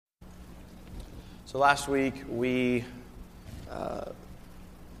So last week we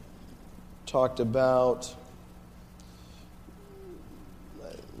talked about,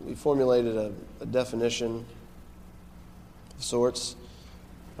 we formulated a definition of sorts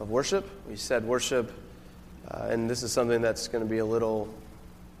of worship. We said worship, and this is something that's going to be a little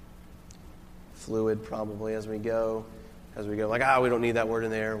fluid probably as we go, like, we don't need that word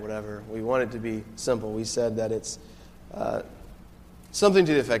in there, or whatever. We want it to be simple. We said that it's something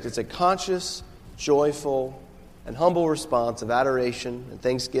to the effect, it's a conscious, joyful, and humble response of adoration and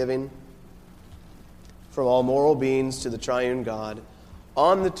thanksgiving from all moral beings to the triune God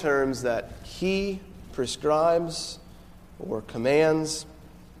on the terms that He prescribes or commands,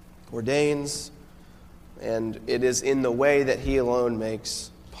 ordains, and it is in the way that He alone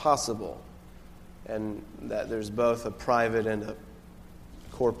makes possible. And that there's both a private and a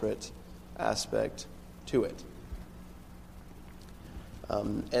corporate aspect to it.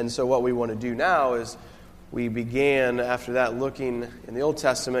 And so what we want to do now is we began, after that, looking in the Old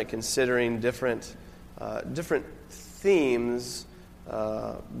Testament, considering different themes,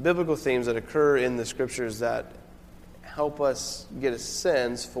 biblical themes that occur in the Scriptures that help us get a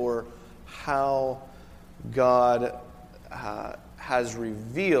sense for how God has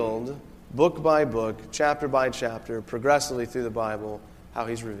revealed, book by book, chapter by chapter, progressively through the Bible, how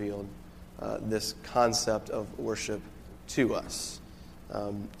He's revealed this concept of worship to us.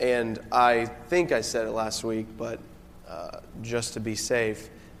 And I think I said it last week, but just to be safe,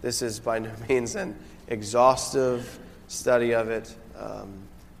 this is by no means an exhaustive study of it.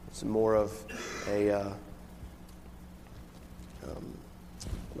 It's more of a... I'm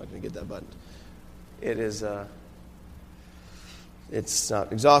not going to get that button. It is... It's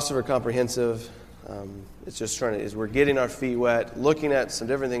not exhaustive or comprehensive. It's just we're getting our feet wet, looking at some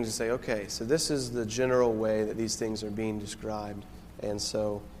different things and say, okay, so this is the general way that these things are being described. And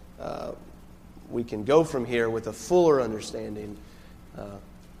so we can go from here with a fuller understanding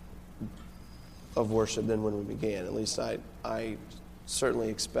of worship than when we began. At least I certainly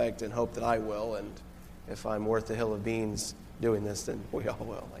expect and hope that I will. And if I'm worth a hill of beans doing this, then we all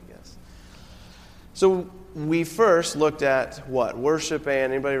will, I guess. So we first looked at what? Worship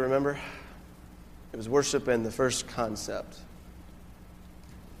and, anybody remember? It was worship and the first concept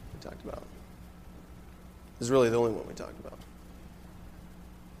we talked about. This is really the only one we talked about.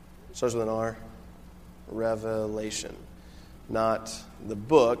 It starts with an R. Revelation. Not the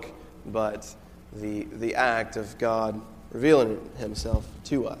book, but the act of God revealing Himself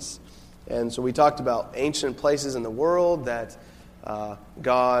to us. And so we talked about ancient places in the world that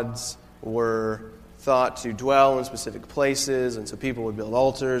gods were thought to dwell in specific places, and so people would build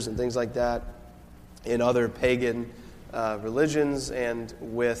altars and things like that in other pagan religions. And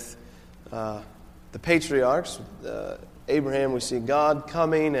with the patriarchs, Abraham, we see God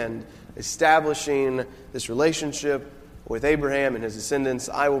coming and establishing this relationship with Abraham and his descendants.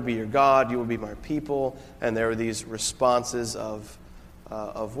 I will be your God, you will be my people. And there were these responses of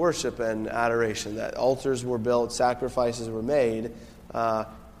worship and adoration, that altars were built, sacrifices were made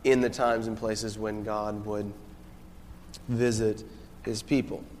in the times and places when God would visit His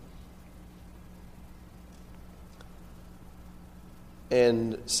people.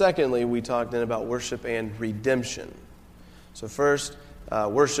 And secondly, we talked then about worship and redemption. So first,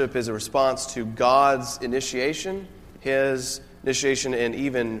 worship is a response to God's initiation, His initiation in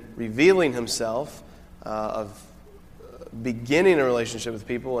even revealing Himself, of beginning a relationship with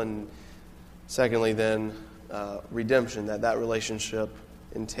people, and secondly then, redemption, that relationship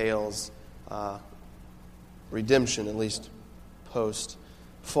entails redemption, at least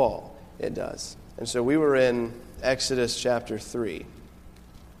post-fall. It does. And so we were in Exodus chapter 3,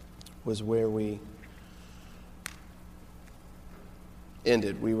 was where we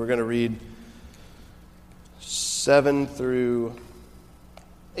ended. We were going to read 7 through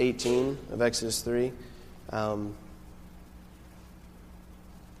 18 of Exodus 3. To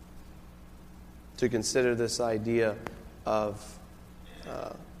consider this idea of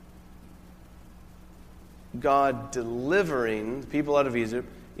God delivering the people out of Egypt,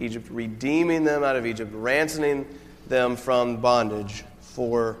 redeeming them out of Egypt, ransoming them from bondage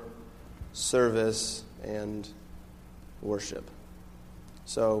for service and worship.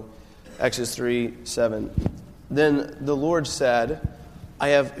 So, Exodus 3:7. Then the Lord said, I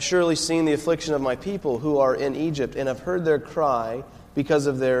have surely seen the affliction of my people who are in Egypt, and have heard their cry because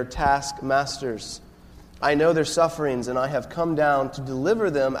of their taskmasters. I know their sufferings, and I have come down to deliver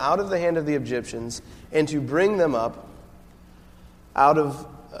them out of the hand of the Egyptians, and to bring them up out of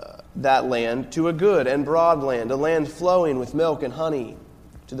that land to a good and broad land, a land flowing with milk and honey,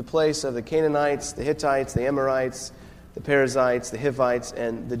 to the place of the Canaanites, the Hittites, the Amorites, the Perizzites, the Hivites,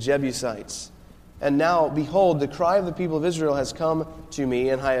 and the Jebusites. And now, behold, the cry of the people of Israel has come to me,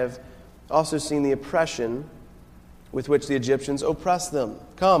 and I have also seen the oppression with which the Egyptians oppress them.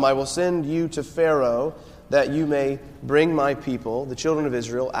 Come, I will send you to Pharaoh, that you may bring my people, the children of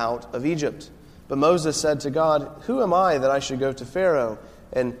Israel, out of Egypt. But Moses said to God, Who am I that I should go to Pharaoh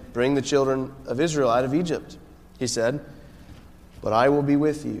and bring the children of Israel out of Egypt? He said, But I will be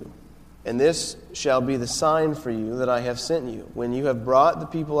with you, and this shall be the sign for you that I have sent you. When you have brought the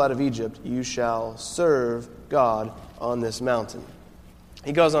people out of Egypt, you shall serve God on this mountain.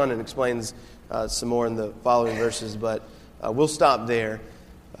 He goes on and explains some more in the following verses, but we'll stop there,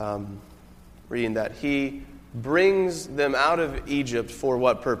 reading that. He brings them out of Egypt for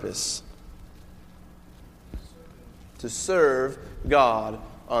what purpose? To serve God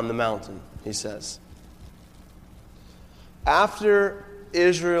on the mountain, he says. After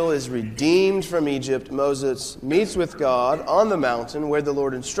Israel is redeemed from Egypt, Moses meets with God on the mountain where the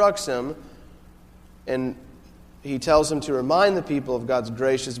Lord instructs him, and he tells him to remind the people of God's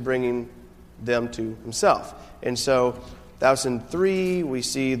gracious bringing them to himself. And so, 1003, we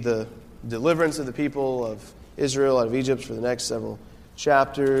see the deliverance of the people of Israel out of Egypt for the next several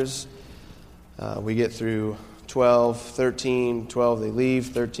chapters. We get through 12, 13, 12, they leave.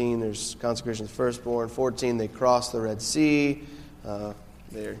 13, there's consecration of the firstborn. 14, they cross the Red Sea.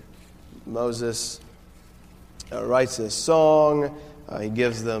 Moses writes this song. He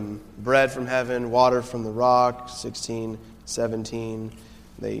gives them bread from heaven, water from the rock. 16, 17,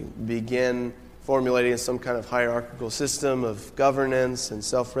 they begin formulating some kind of hierarchical system of governance and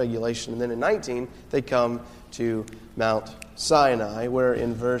self-regulation. And then in 19, they come to Mount Sinai, where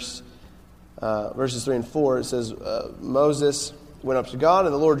in verses 3 and 4, it says, Moses went up to God,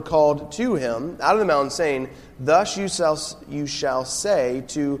 and the Lord called to him out of the mountain, saying, Thus you shall say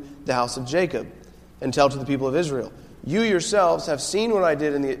to the house of Jacob, and tell to the people of Israel, You yourselves have seen what I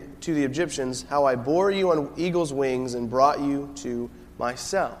did to the Egyptians, how I bore you on eagle's wings and brought you to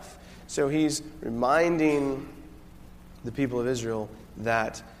myself. So he's reminding the people of Israel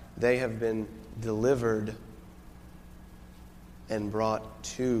that they have been delivered and brought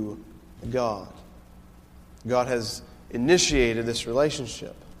to God. God has initiated this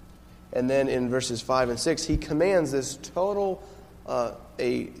relationship. And then in verses 5 and 6, he commands this total,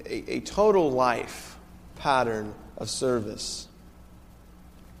 a total life pattern of service.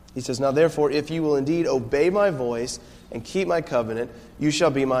 He says, Now therefore, if you will indeed obey my voice and keep my covenant, you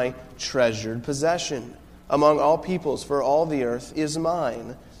shall be my treasured possession among all peoples, for all the earth is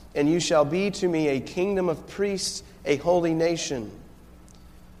mine. And you shall be to me a kingdom of priests, a holy nation.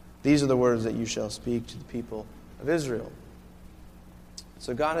 These are the words that you shall speak to the people of Israel.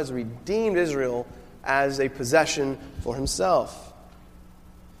 So God has redeemed Israel as a possession for himself.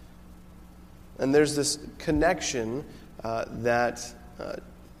 And there's this connection that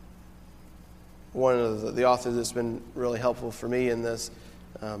one of the authors that's been really helpful for me in this,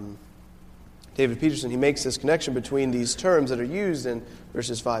 David Peterson, he makes this connection between these terms that are used in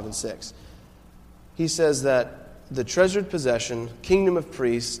verses 5 and 6. He says that the treasured possession, kingdom of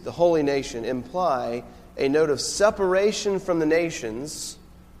priests, the holy nation imply a note of separation from the nations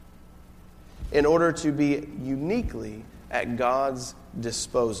in order to be uniquely at God's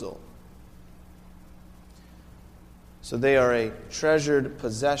disposal. So they are a treasured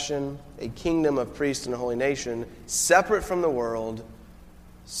possession, a kingdom of priests and a holy nation, separate from the world,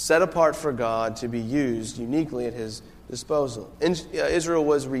 set apart for God to be used uniquely at his disposal. Israel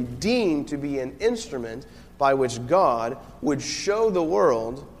was redeemed to be an instrument by which God would show the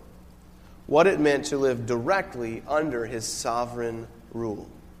world what it meant to live directly under his sovereign rule.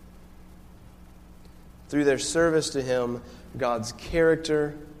 Through their service to him, God's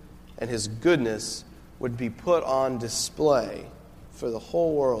character and his goodness would be put on display for the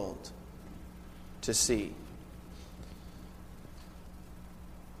whole world to see.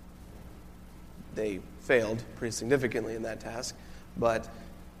 They failed pretty significantly in that task, but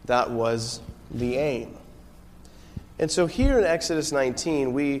that was the aim. And so here in Exodus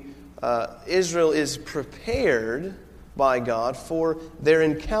 19, Israel is prepared by God for their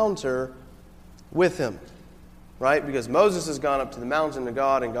encounter with him, right? Because Moses has gone up to the mountain to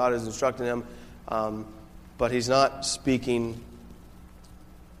God, and God has instructed him, but he's not speaking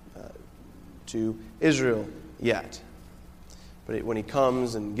to Israel yet. But when he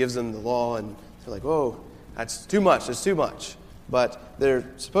comes and gives them the law, and they're like, "Whoa, that's too much. That's too much." But they're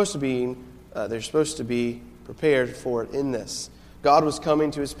supposed to be prepared for it in this. God was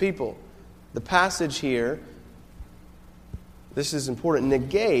coming to his people. The passage here, this is important,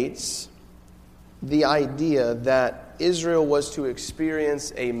 negates the idea that Israel was to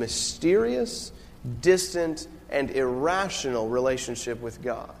experience a mysterious, distant, and irrational relationship with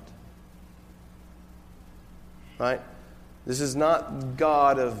God. right? This is not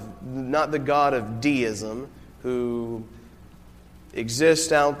the God of deism who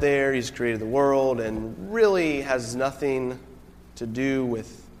exists out there. He's created the world and really has nothing to do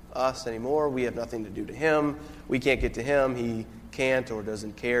with us anymore. We have nothing to do to him. We can't get to him. He can't or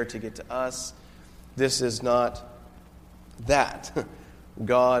doesn't care to get to us. This is not that.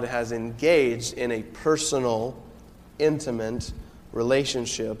 God has engaged in a personal, intimate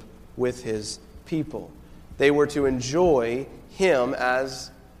relationship with his people. They were to enjoy him as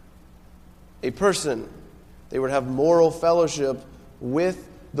a person. They would have moral fellowship with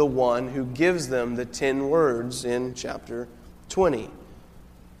the one who gives them the 10 words in chapter 20. And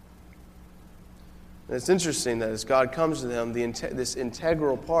it's interesting that as God comes to them, this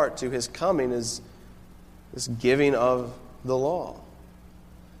integral part to his coming is this giving of the law.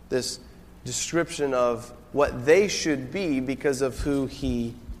 This description of what they should be because of who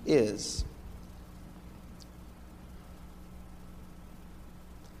he is.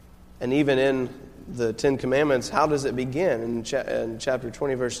 And even in the 10 Commandments, how does it begin? In chapter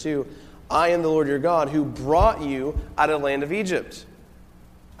 20, verse 2, I am the Lord your God who brought you out of the land of Egypt,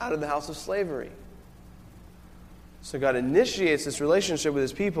 out of the house of slavery. So God initiates this relationship with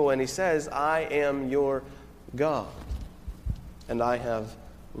his people, and he says, I am your God, and I have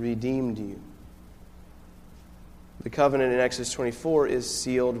redeemed you. The covenant in Exodus 24 is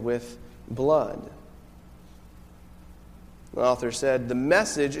sealed with blood. The author said, the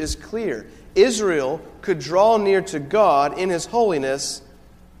message is clear. Israel could draw near to God in his holiness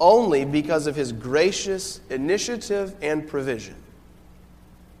only because of his gracious initiative and provision.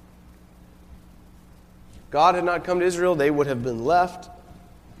 If God had not come to Israel, they would have been left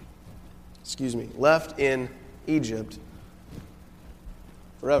in Egypt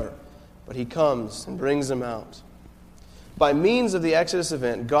forever. But he comes and brings them out. By means of the Exodus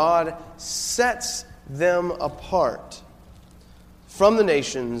event, God sets them apart from the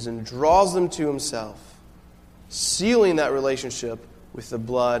nations and draws them to himself, sealing that relationship with the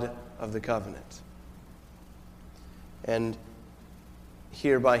blood of the covenant. And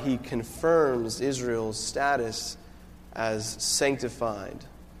hereby he confirms Israel's status as sanctified,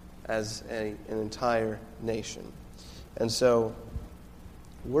 as an entire nation. And so,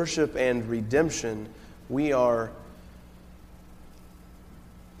 worship and redemption, we are,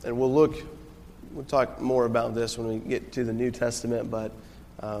 and we'll talk more about this when we get to the New Testament, but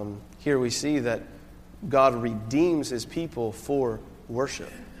here we see that God redeems his people for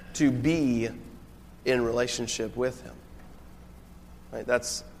worship, to be in relationship with him. Right?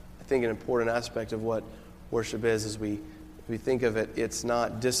 That's, I think, an important aspect of what worship is. As we think of it, it's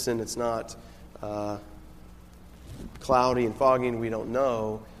not distant, it's not cloudy and foggy, and we don't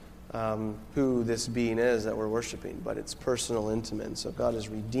know who this being is that we're worshiping, but it's personal, intimate. And so God has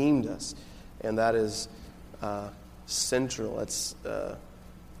redeemed us, and that is central. It's a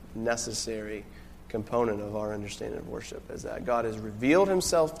necessary component of our understanding of worship, is that God has revealed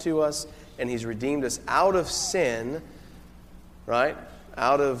himself to us, and he's redeemed us out of sin, right?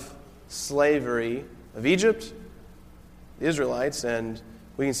 Out of slavery of Egypt, the Israelites, and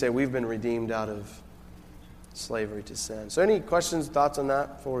we can say we've been redeemed out of slavery to sin. So any questions, thoughts on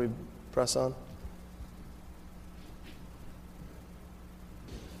that before we press on?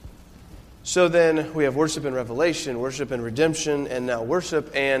 So then we have worship and revelation, worship and redemption, and now worship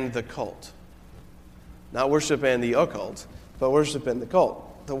and the cult. Not worship and the occult, but worship and the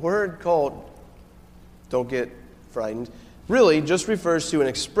cult. The word cult, don't get frightened, really just refers to an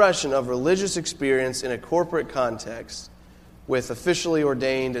expression of religious experience in a corporate context with officially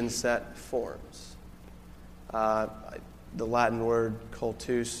ordained and set forms. The Latin word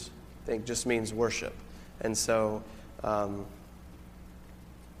cultus, I think, just means worship. And so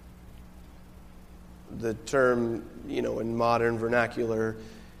the term, in modern vernacular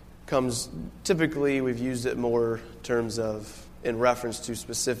comes, typically we've used it more terms of, in reference to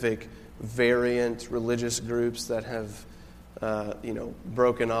specific variant religious groups that have,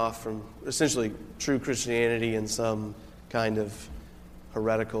 broken off from essentially true Christianity and some kind of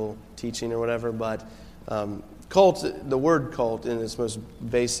heretical teaching or whatever. But cult, the word cult in its most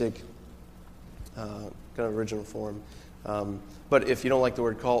basic kind of original form. But if you don't like the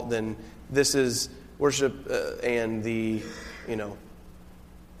word cult, then this is worship and the,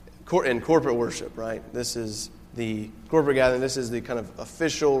 and corporate worship, right? This is the corporate gathering. This is the kind of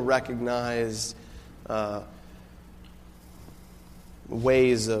official, recognized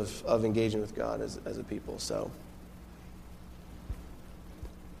ways of engaging with God as a people. So,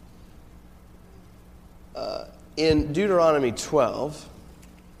 in Deuteronomy 12,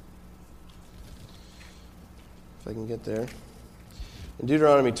 if I can get there, in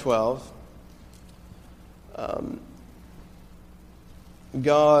Deuteronomy 12,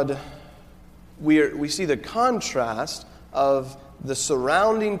 we see the contrast of the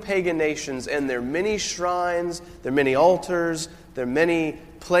surrounding pagan nations and their many shrines, their many altars, their many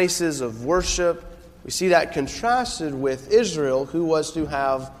places of worship. We see that contrasted with Israel, who was to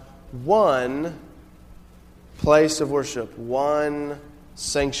have one place of worship, one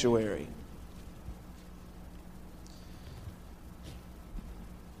sanctuary.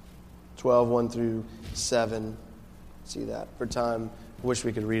 (12, 1 through 7). See that. For time, I wish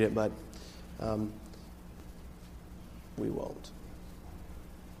we could read it, but we won't.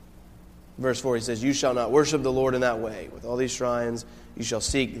 Verse 4, he says, "You shall not worship the Lord in that way. With all these shrines, you shall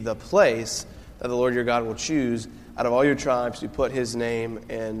seek the place that the Lord your God will choose out of all your tribes to put His name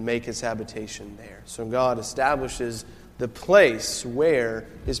and make His habitation there." So God establishes the place where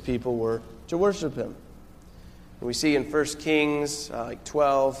His people were to worship Him. And we see in 1 Kings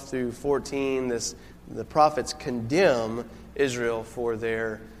 12 through 14, the prophets condemn Israel for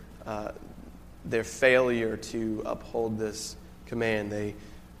their failure to uphold this command. They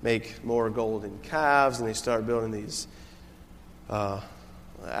make more golden calves, and they start building these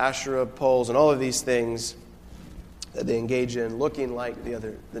Asherah poles and all of these things that they engage in, looking like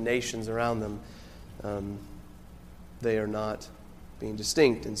the nations around them. They are not being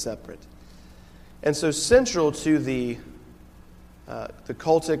distinct and separate. And so central to the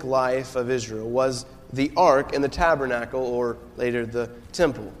cultic life of Israel was the ark and the tabernacle, or later the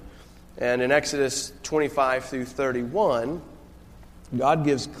temple. And in Exodus 25 through 31, God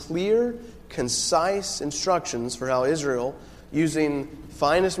gives clear, concise instructions for how Israel, using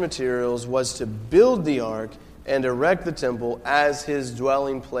finest materials, was to build the ark and erect the temple as His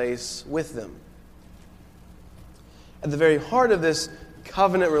dwelling place with them. At the very heart of this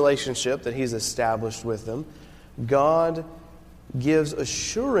covenant relationship that He's established with them, God gives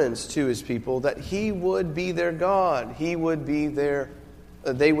assurance to His people that He would be their God. They would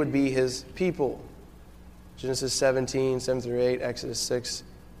be His people. Genesis 17, 7 through 8, Exodus 6,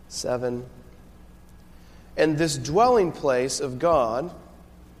 7. And this dwelling place of God,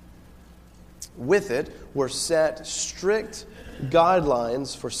 with it were set strict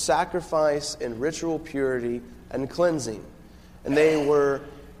guidelines for sacrifice and ritual purity and cleansing. And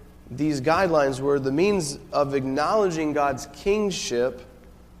these guidelines were the means of acknowledging God's kingship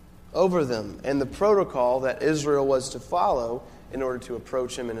over them and the protocol that Israel was to follow in order to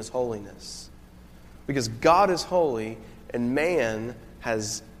approach Him in His holiness. Because God is holy and man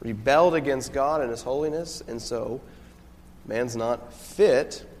has rebelled against God and His holiness, and so man's not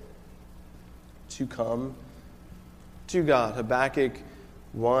fit to come to God. Habakkuk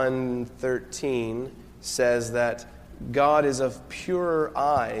 1:13 says that God is of purer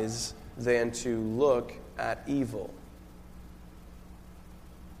eyes than to look at evil.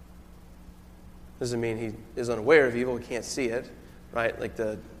 Doesn't mean He is unaware of evil, He can't see it, right? Like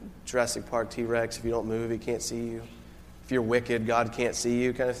the Jurassic Park T-Rex, if you don't move, He can't see you. If you're wicked, God can't see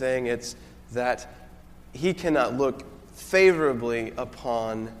you, kind of thing. It's that He cannot look favorably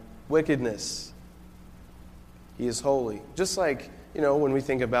upon wickedness. He is holy. Just like, when we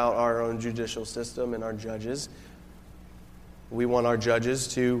think about our own judicial system and our judges, we want our judges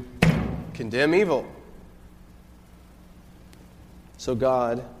to condemn evil. So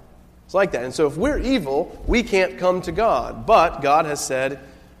God is like that. And so if we're evil, we can't come to God. But God has said,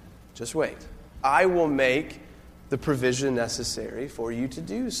 just wait. I will make the provision necessary for you to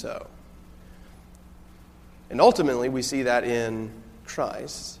do so. And ultimately, we see that in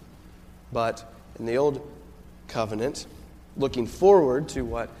Christ. But in the Old Covenant, looking forward to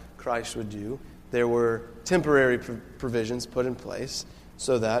what Christ would do, there were temporary provisions put in place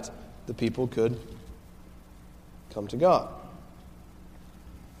so that the people could come to God.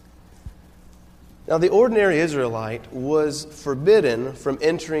 Now, the ordinary Israelite was forbidden from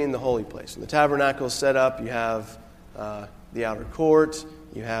entering the holy place. When the tabernacle is set up, you have the outer court,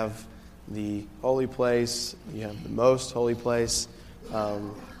 you have the holy place, you have the most holy place.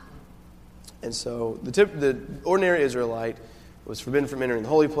 And so the ordinary Israelite was forbidden from entering the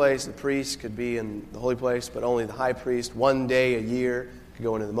holy place. The priest could be in the holy place, but only the high priest, one day a year, could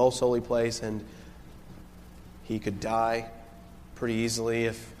go into the most holy place, and he could die pretty easily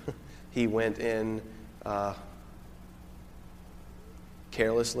if he went in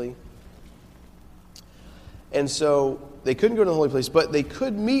carelessly. And so they couldn't go to the holy place, but they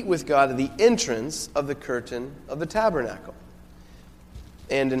could meet with God at the entrance of the curtain of the tabernacle.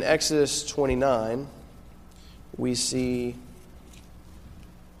 And in Exodus 29, we see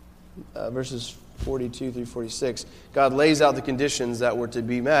verses 42 through 46, God lays out the conditions that were to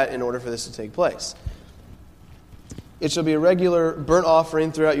be met in order for this to take place. It shall be a regular burnt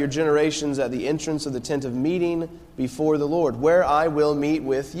offering throughout your generations at the entrance of the tent of meeting before the Lord, where I will meet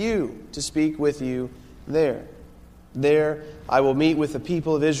with you, to speak with you there. There I will meet with the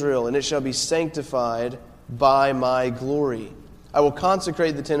people of Israel, and it shall be sanctified by my glory. I will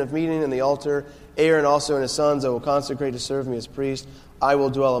consecrate the tent of meeting and the altar. Aaron also and his sons I will consecrate to serve me as priest. I will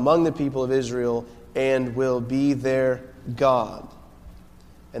dwell among the people of Israel and will be their God.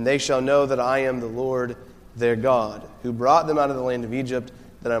 And they shall know that I am the Lord their God, who brought them out of the land of Egypt,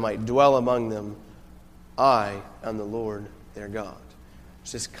 that I might dwell among them. I am the Lord their God.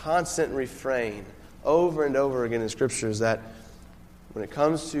 It's this constant refrain over and over again in Scriptures that when it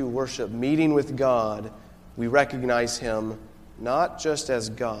comes to worship, meeting with God, we recognize Him not just as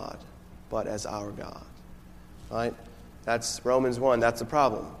God, but as our God. Right? That's Romans 1. That's the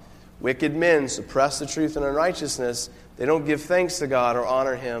problem. Wicked men suppress the truth and unrighteousness. They don't give thanks to God or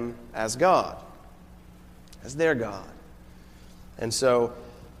honor Him as God, as their God. And so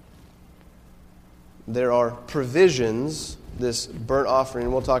there are provisions, this burnt offering,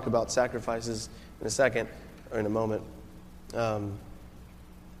 and we'll talk about sacrifices in a second, or in a moment.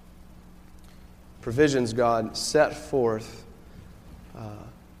 Provisions God set forth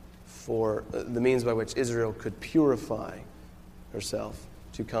for the means by which Israel could purify herself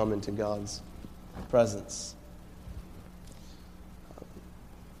to come into God's presence.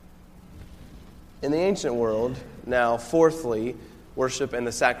 In the ancient world, now, fourthly, worship and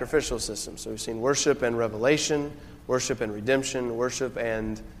the sacrificial system. So we've seen worship and revelation, worship and redemption, worship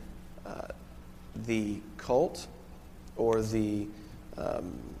and the cult, or the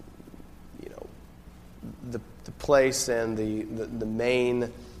place and the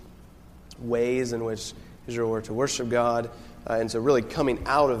main ways in which Israel were to worship God. And so really coming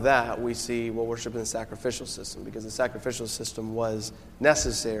out of that, we see worship in the sacrificial system, because the sacrificial system was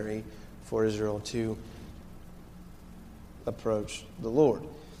necessary for Israel to approach the Lord.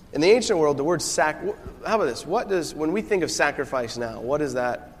 In the ancient world, the word how about this? When we think of sacrifice now, what is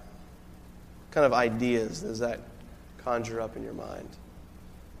that kind of ideas does that conjure up in your mind?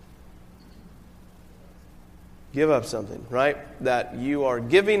 Give up something, right? That you are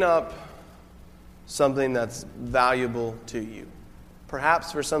giving up something that's valuable to you.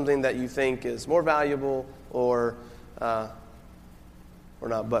 Perhaps for something that you think is more valuable or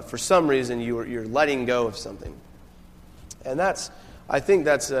not, but for some reason you're letting go of something. And I think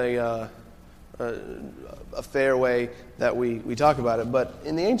that's a fair way that we talk about it. But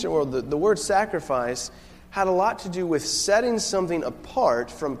in the ancient world, the word sacrifice had a lot to do with setting something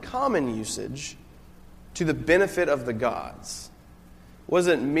apart from common usage to the benefit of the gods. It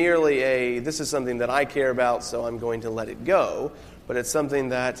wasn't merely this is something that I care about, so I'm going to let it go, but it's something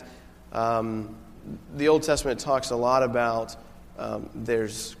that the Old Testament talks a lot about.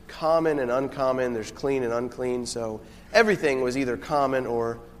 There's common and uncommon, there's clean and unclean, so everything was either common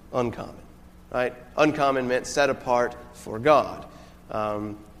or uncommon, right? Uncommon meant set apart for God.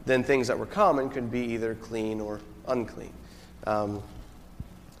 Then things that were common could be either clean or unclean.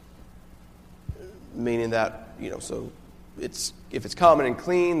 Meaning that, so if it's common and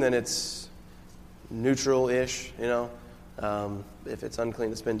clean, then it's neutral-ish, If it's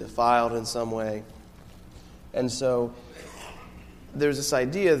unclean, it's been defiled in some way. And so there's this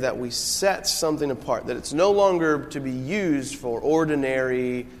idea that we set something apart, that it's no longer to be used for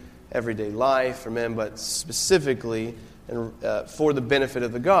ordinary, everyday life for men, but specifically for the benefit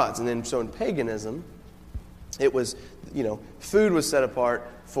of the gods. And then so in paganism, it was, food was set apart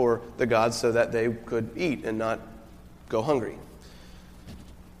for the gods so that they could eat and not go hungry,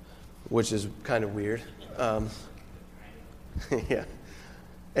 which is kind of weird. Yeah.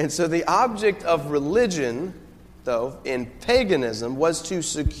 And so the object of religion, though, in paganism was to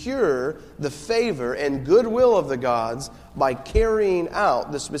secure the favor and goodwill of the gods by carrying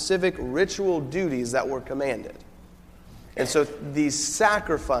out the specific ritual duties that were commanded. And so these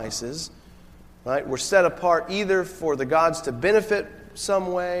sacrifices, right, were set apart either for the gods to benefit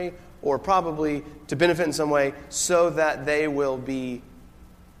some way, or probably to benefit in some way so that they will be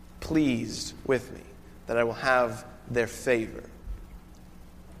pleased with me, that I will have their favor.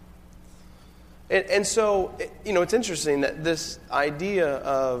 And so, it's interesting that this idea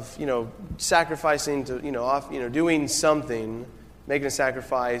of, sacrificing to, doing something, making a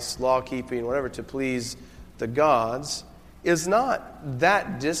sacrifice, law-keeping, whatever, to please the gods, is not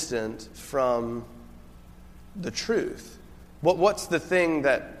that distant from the truth. What's the thing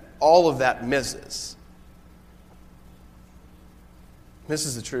that all of that misses?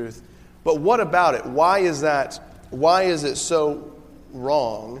 Misses the truth. But what about it? Why is it so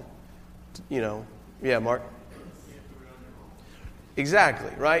wrong? Yeah, Mark?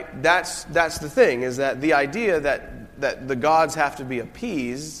 Exactly, right? That's the thing, is that the idea that that the gods have to be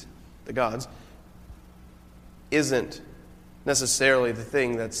appeased, the gods, isn't necessarily the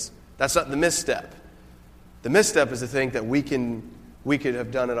thing that's not the misstep. The misstep is to think that we could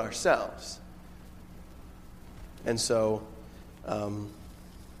have done it ourselves. And so,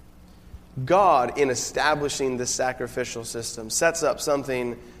 God, in establishing this sacrificial system, sets up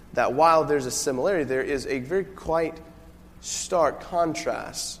something that, while there's a similarity, there is a very quite stark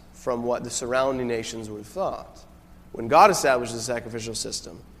contrast from what the surrounding nations would have thought. When God establishes a sacrificial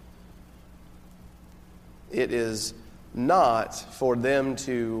system, it is not for them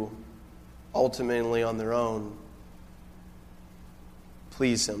to ultimately on their own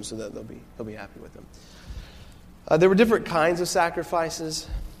please Him so that He'll be happy with them. There were different kinds of sacrifices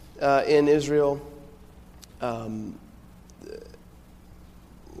in Israel.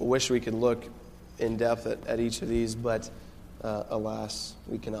 Wish we could look in depth at each of these, but alas,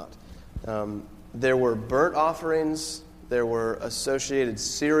 we cannot. There were burnt offerings, there were associated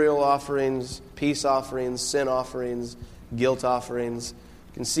cereal offerings, peace offerings, sin offerings, guilt offerings.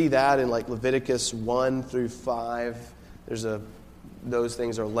 You can see that in like Leviticus 1 through 5. Those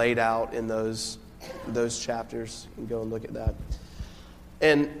things are laid out in those chapters. You can go and look at that.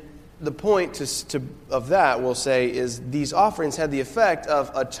 And the point of that, we'll say, is these offerings had the effect of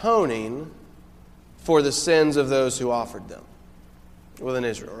atoning for the sins of those who offered them within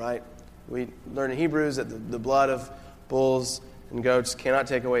Israel, right? We learn in Hebrews that the blood of bulls and goats cannot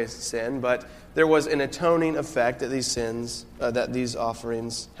take away sin, but there was an atoning effect that these sins, that these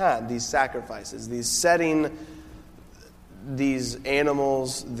offerings had, these sacrifices, these setting these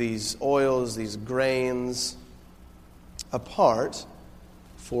animals, these oils, these grains apart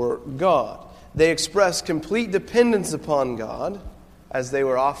for God. They expressed complete dependence upon God as they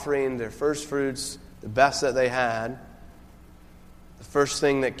were offering their first fruits, the best that they had, the first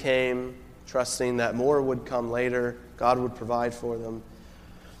thing that came, trusting that more would come later, God would provide for them.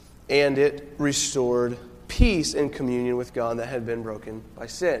 And it restored peace and communion with God that had been broken by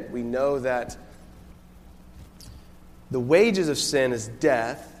sin. We know that the wages of sin is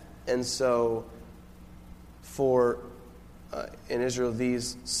death, and so in Israel,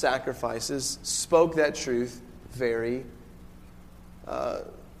 these sacrifices spoke that truth very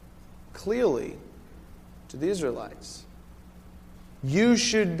clearly to the Israelites. You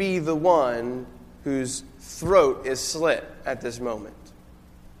should be the one whose throat is slit at this moment.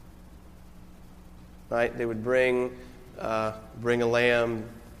 Right? They would bring a lamb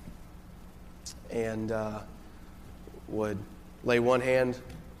and would lay one hand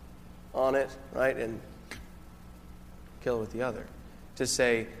on it, right, and kill it with the other. To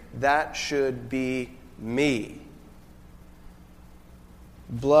say, that should be me.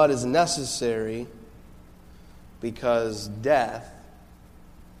 Blood is necessary because death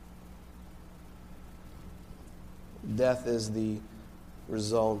is the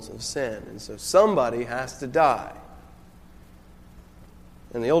result of sin. And so somebody has to die.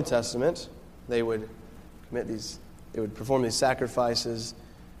 In the Old Testament, they would perform these sacrifices,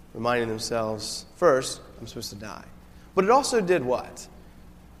 reminding themselves, first, I'm supposed to die. But it also did what?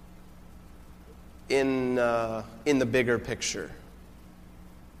 In the bigger picture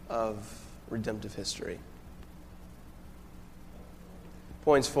of redemptive history.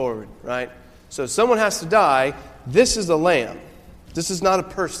 Points forward, right? So someone has to die. This is a lamb. This is not a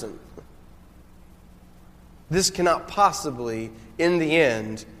person. This cannot possibly, in the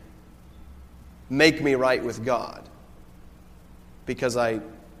end, make me right with God because I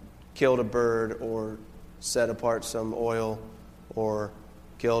killed a bird or set apart some oil or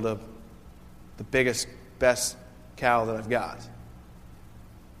killed the biggest, best cow that I've got.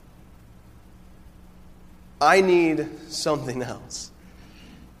 I need something else.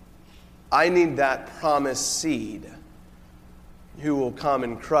 I need that promised seed who will come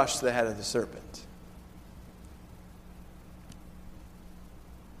and crush the head of the serpent.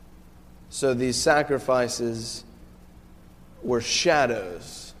 So these sacrifices were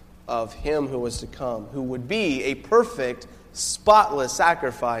shadows of Him who was to come, who would be a perfect, spotless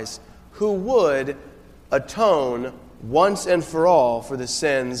sacrifice, who would atone once and for all for the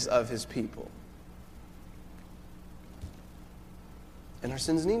sins of His people. And our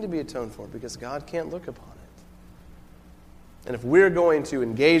sins need to be atoned for because God can't look upon it. And if we're going to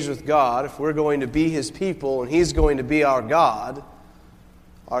engage with God, if we're going to be His people and He's going to be our God,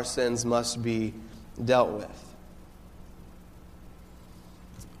 our sins must be dealt with.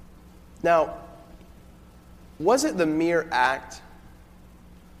 Now, was it the mere act,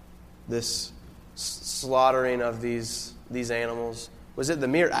 this slaughtering of these animals, was it the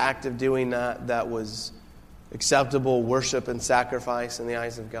mere act of doing that was acceptable worship and sacrifice in the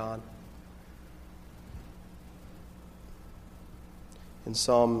eyes of God? in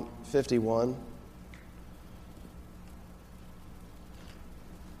Psalm 51.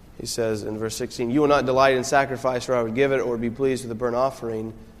 He says in verse 16, "You will not delight in sacrifice, or I would give it, or be pleased with a burnt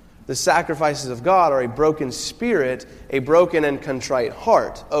offering. The sacrifices of God are a broken spirit, a broken and contrite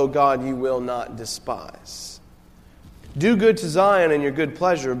heart. O God, you will not despise. Do good to Zion in your good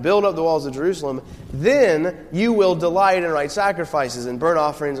pleasure. Build up the walls of Jerusalem. Then you will delight in right sacrifices and burnt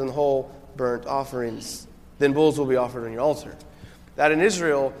offerings and whole burnt offerings. Then bulls will be offered on your altar." That in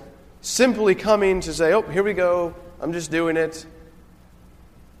Israel, simply coming to say, "Oh, here we go, I'm just doing it,"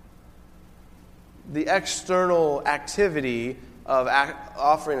 the external activity of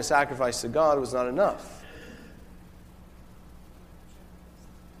offering a sacrifice to God was not enough.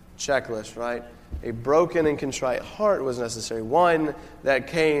 Checklist, right? A broken and contrite heart was necessary. One that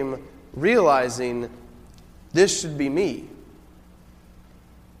came realizing, this should be me.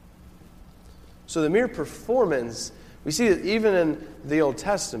 So the mere performance, we see it even in the Old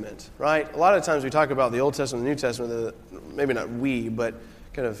Testament, right? A lot of times we talk about the Old Testament and the New Testament, maybe not we, but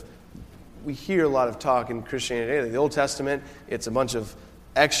kind of we hear a lot of talk in Christianity. The Old Testament, it's a bunch of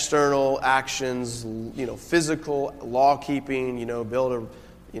external actions, physical law keeping, build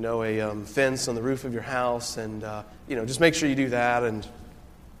a fence on the roof of your house, and just make sure you do that, and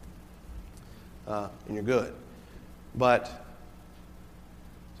you're good. But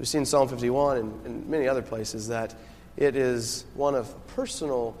we see in Psalm 51 and many other places that it is one of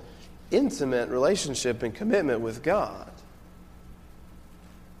personal, intimate relationship and commitment with God.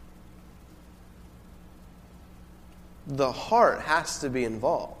 The heart has to be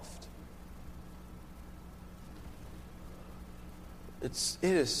involved. It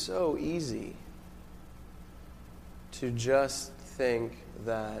is so easy to just think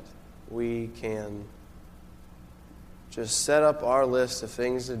that we can just set up our list of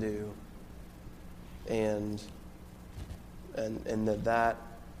things to do and that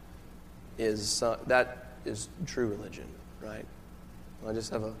is true religion, right? I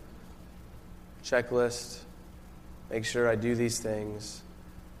just have a checklist. Make sure I do these things,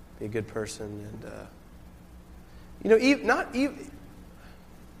 be a good person, and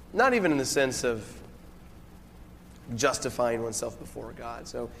not even in the sense of justifying oneself before God.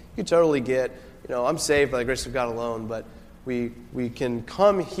 So you totally get, I'm saved by the grace of God alone, but we can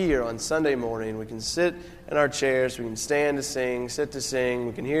come here on Sunday morning, we can sit in our chairs, we can stand to sing, sit to sing,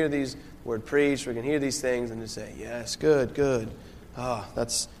 we can hear these word preached, we can hear these things and just say, yes, good.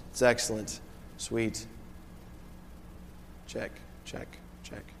 That's excellent, sweet. Check.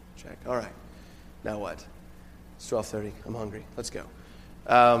 All right. Now what? It's 12:30. I'm hungry. Let's go.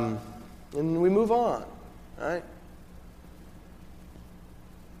 And we move on. All right?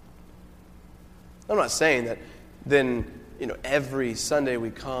 I'm not saying that then, every Sunday we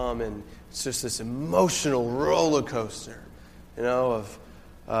come and it's just this emotional roller coaster, of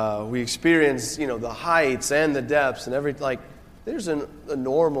we experience, the heights and the depths and there's a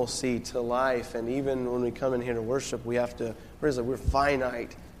normalcy to life, and even when we come in here to worship, we have to realize that we're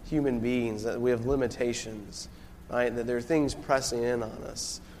finite human beings, that we have limitations, right? That there are things pressing in on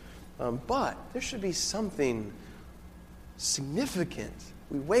us. But there should be something significant.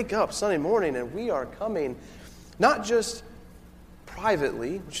 We wake up Sunday morning and we are coming not just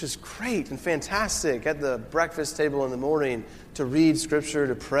privately, which is great and fantastic, at the breakfast table in the morning to read Scripture,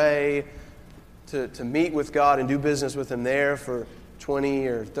 to pray, to meet with God and do business with Him there for 20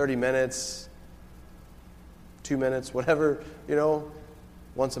 or 30 minutes, 2 minutes, whatever,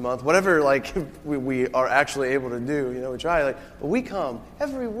 once a month, whatever we are actually able to do, we try. But we come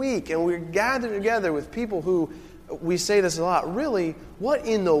every week and we're gathered together with people who, we say this a lot, really, what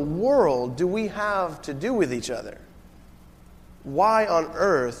in the world do we have to do with each other? Why on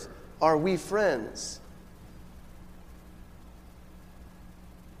earth are we friends?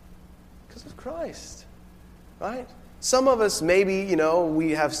 Of Christ, right? Some of us maybe,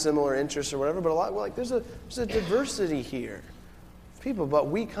 we have similar interests or whatever, but a lot, there's a diversity here of people, but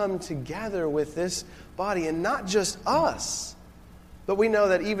we come together with this body, and not just us, but we know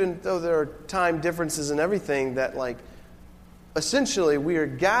that even though there are time differences and everything, that essentially we are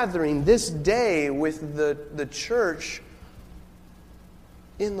gathering this day with the church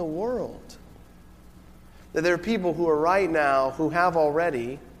in the world. That there are people who are right now, who have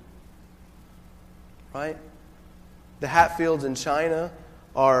already, right? The Hatfields in China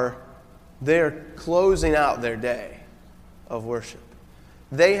they're closing out their day of worship.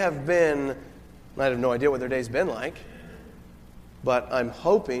 They have been, I have no idea what their day's been like, but I'm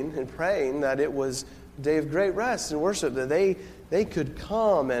hoping and praying that it was a day of great rest and worship, that they could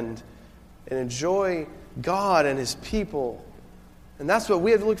come and enjoy God and His people. And that's what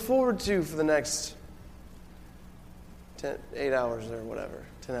we have to look forward to for the next 8 hours or whatever,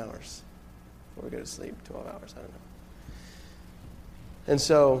 10 hours before we go to sleep, 12 hours, I don't know. And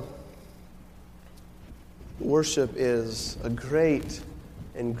so, worship is a great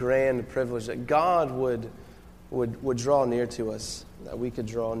and grand privilege that God would draw near to us, that we could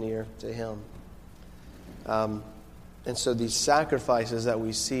draw near to Him. And so these sacrifices that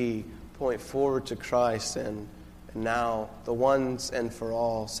we see point forward to Christ, and now the once and for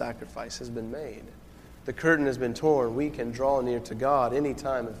all sacrifice has been made. The curtain has been torn. We can draw near to God any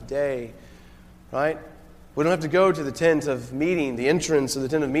time of day, right? We don't have to go to the tent of meeting, the entrance of the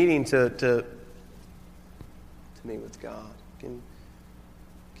tent of meeting to meet with God. Can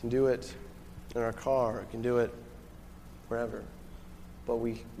do it in our car, can do it wherever. But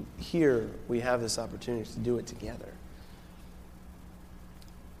we have this opportunity to do it together.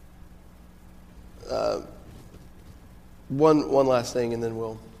 One last thing, and then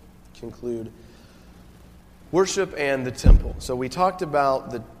we'll conclude. Worship and the temple. So we talked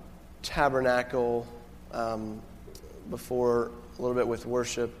about the tabernacle before a little bit with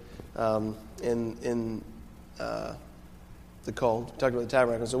worship in the call. We talked about the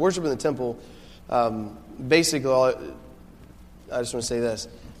tabernacle. So worship in the temple, basically, I just want to say this.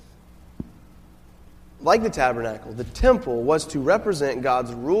 Like the tabernacle, the temple was to represent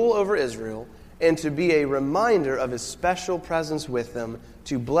God's rule over Israel and to be a reminder of His special presence with them,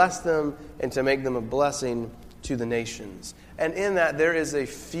 to bless them and to make them a blessing to the nations. And in that, there is a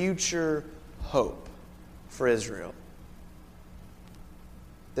future hope for Israel.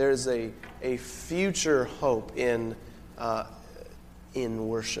 There is a future hope in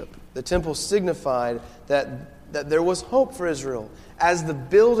worship. The temple signified that there was hope for Israel, as the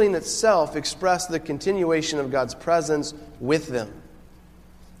building itself expressed the continuation of God's presence with them.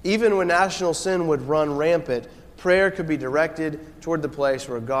 Even when national sin would run rampant, prayer could be directed toward the place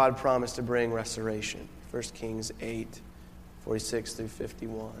where God promised to bring restoration. 1 Kings 8, 46 through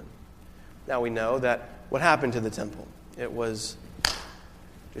 51. Now we know that what happened to the temple? It was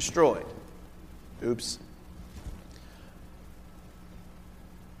destroyed. Oops.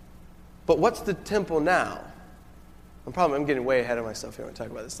 But what's the temple now? I'm getting way ahead of myself here when I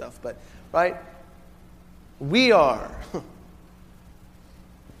talk about this stuff, but, right? We are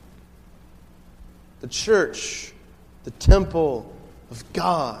the church, the temple of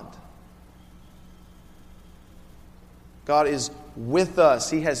God. God is with us.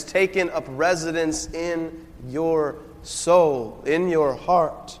 He has taken up residence in your soul, in your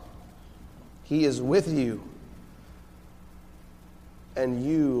heart. He is with you. And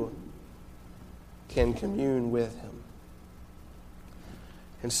you can commune with Him.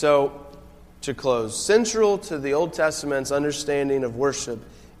 And so, to close, central to the Old Testament's understanding of worship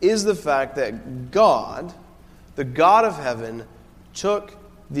is the fact that God, the God of heaven, took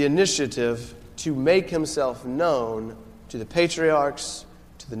the initiative to make Himself known to the patriarchs,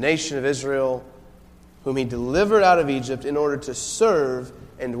 to the nation of Israel, whom He delivered out of Egypt in order to serve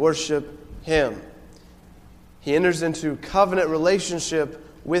and worship Him. He enters into covenant relationship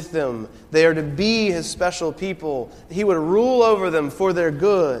with them. They are to be His special people. He would rule over them for their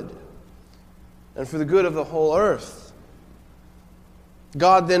good and for the good of the whole earth.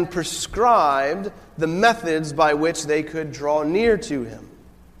 God then prescribed the methods by which they could draw near to Him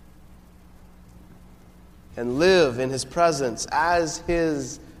and live in His presence as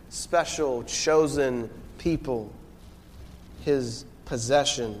His special, chosen people, His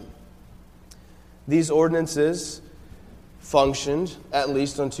possession. These ordinances functioned at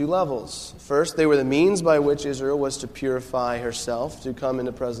least on two levels. First, they were the means by which Israel was to purify herself, to come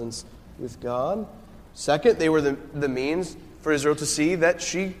into presence with God. Second, they were the means for Israel to see that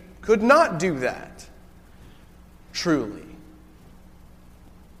she could not do that truly.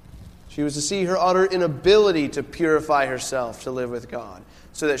 She was to see her utter inability to purify herself to live with God,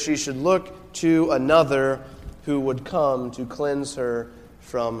 so that she should look to another who would come to cleanse her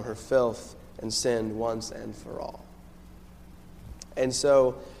from her filth and sin once and for all. And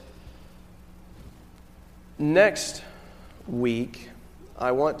so, next week,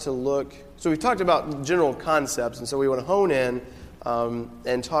 I want to look. So we've talked about general concepts, and so we want to hone in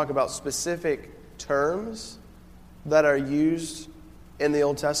and talk about specific terms that are used in the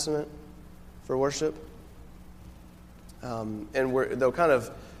Old Testament for worship. And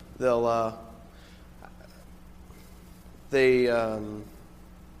they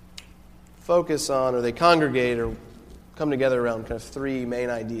focus on, or they congregate or come together around kind of three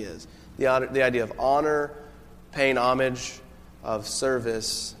main ideas: the idea of honor, paying homage, of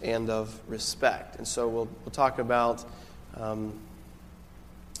service, and of respect. And so we'll talk about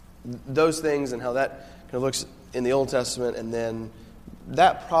those things and how that kind of looks in the Old Testament, and then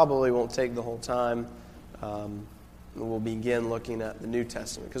that probably won't take the whole time. we'll begin looking at the New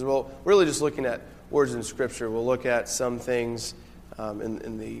Testament. Because we're really just looking at words in Scripture. We'll look at some things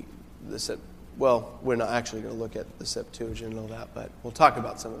in the well, we're not actually going to look at the Septuagint and all that, but we'll talk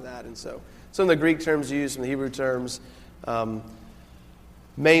about some of that. And so some of the Greek terms used, some of the Hebrew terms,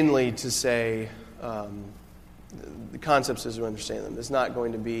 mainly to say the concepts as we understand them. It's not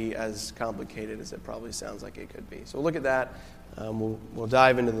going to be as complicated as it probably sounds like it could be. So we'll look at that. We'll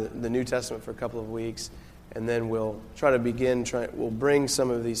dive into the New Testament for a couple of weeks, and then we'll try to begin. We'll bring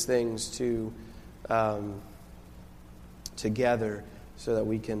some of these things together so that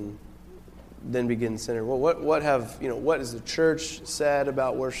we can then begin centering. Well, what has the church said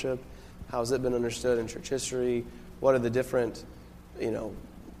about worship? How has it been understood in church history? What are the different,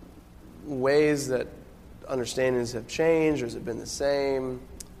 ways that understandings have changed, or has it been the same?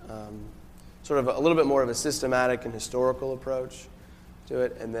 Sort of a little bit more of a systematic and historical approach to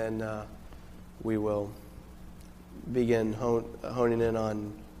it, and then we will begin honing in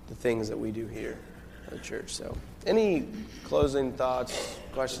on the things that we do here at the church. So, any closing thoughts,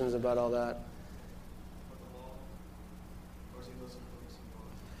 questions about all that?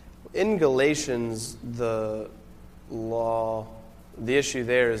 In Galatians, the law, the issue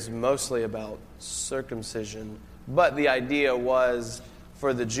there is mostly about circumcision, but the idea was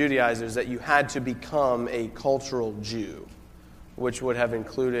for the Judaizers that you had to become a cultural Jew, which would have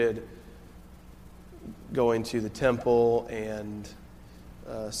included going to the temple and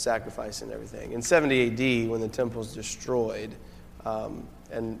sacrificing everything. In 70 AD, when the temple was destroyed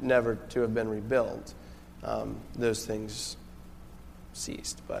and never to have been rebuilt, those things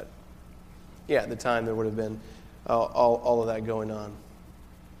ceased. But yeah, at the time there would have been all of that going on.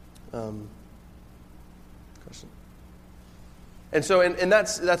 Question. And so, and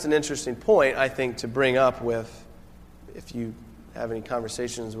that's an interesting point, I think, to bring up with, if you have any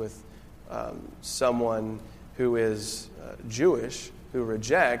conversations with someone who is Jewish, who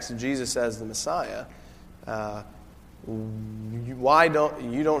rejects Jesus as the Messiah. Why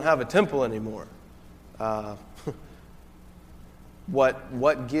don't have a temple anymore?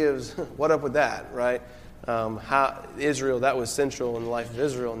 What gives? What up with that, right? How Israel, that was central in the life of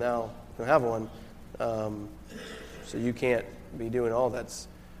Israel. Now you don't have one, so you can't be doing all that's.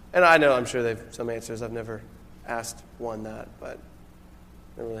 And I know, I'm sure they've some answers. I've never asked one that, but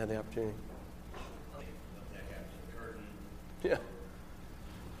never really had the opportunity. Yeah,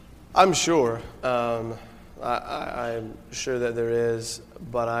 I'm sure. I'm sure that there is,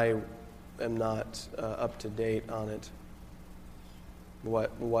 but I am not up to date on it.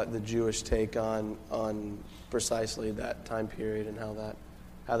 What the Jewish take on precisely that time period and how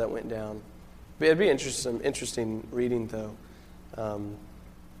that went down. But it'd be interesting reading though,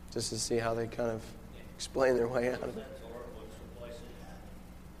 just to see how they kind of explain their way out of it.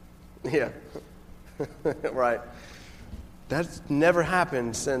 Yeah, right. That's never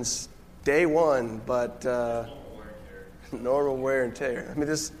happened since day one, but normal wear and tear. I mean,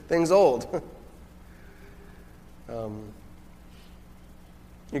 this thing's old.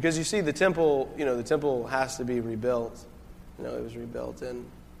 Because you see the temple, the temple has to be rebuilt. It was rebuilt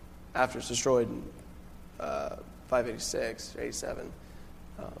after it's destroyed in 586, 87.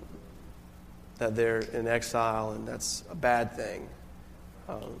 That they're in exile, and that's a bad thing.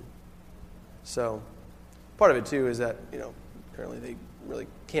 So part of it too is that, currently they really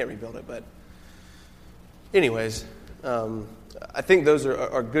can't rebuild it. But anyways, I think those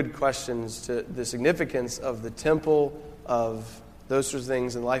are good questions to the significance of the temple, of those sorts of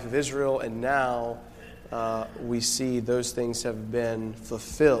things in the life of Israel, and now we see those things have been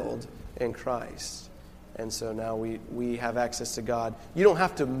fulfilled in Christ. And so now we have access to God. You don't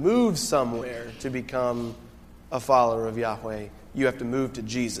have to move somewhere to become a follower of Yahweh. You have to move to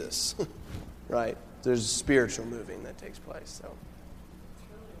Jesus, right? There's spiritual moving that takes place. So,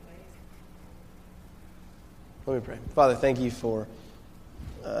 let me pray. Father, thank you for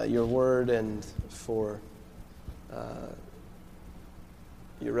your word and for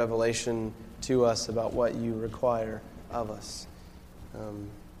your revelation to us about what you require of us.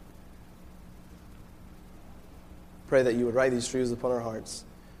 Pray that you would write these truths upon our hearts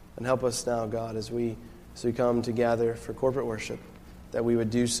and help us now, God, as we come together for corporate worship, that we would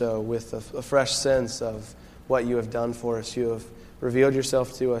do so with a fresh sense of what you have done for us. You have revealed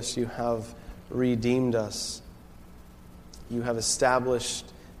yourself to us. You have redeemed us. You have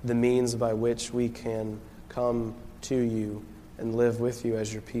established the means by which we can come to you and live with you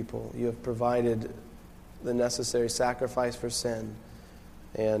as your people. You have provided the necessary sacrifice for sin,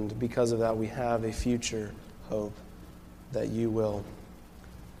 and because of that we have a future hope that you will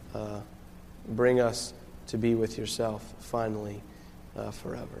bring us to be with yourself finally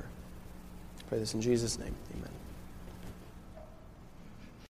forever. I pray this in Jesus' name. Amen.